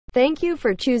Thank you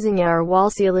for choosing our wall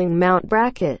ceiling mount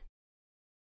bracket.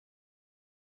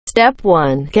 Step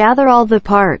 1. Gather all the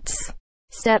parts.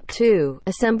 Step 2.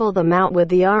 Assemble the mount with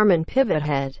the arm and pivot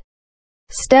head.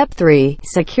 Step 3.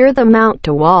 Secure the mount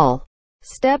to wall.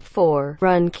 Step 4.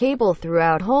 Run cable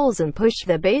throughout holes and push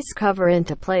the base cover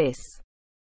into place.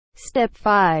 Step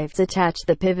 5. Attach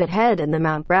the pivot head and the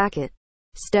mount bracket.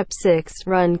 Step 6.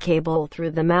 Run cable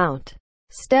through the mount.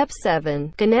 Step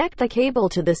 7. Connect the cable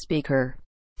to the speaker.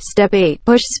 Step 8.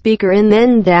 Push speaker in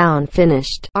then down.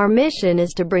 Finished. Our mission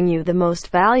is to bring you the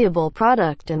most valuable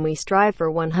product, and we strive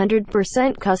for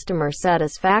 100% customer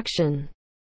satisfaction.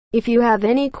 If you have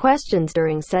any questions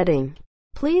during setting,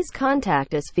 please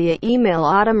contact us via email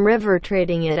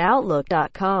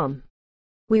autumnrivertrading@outlook.com.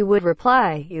 We would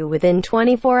reply you within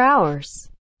 24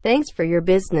 hours. Thanks for your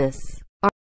business.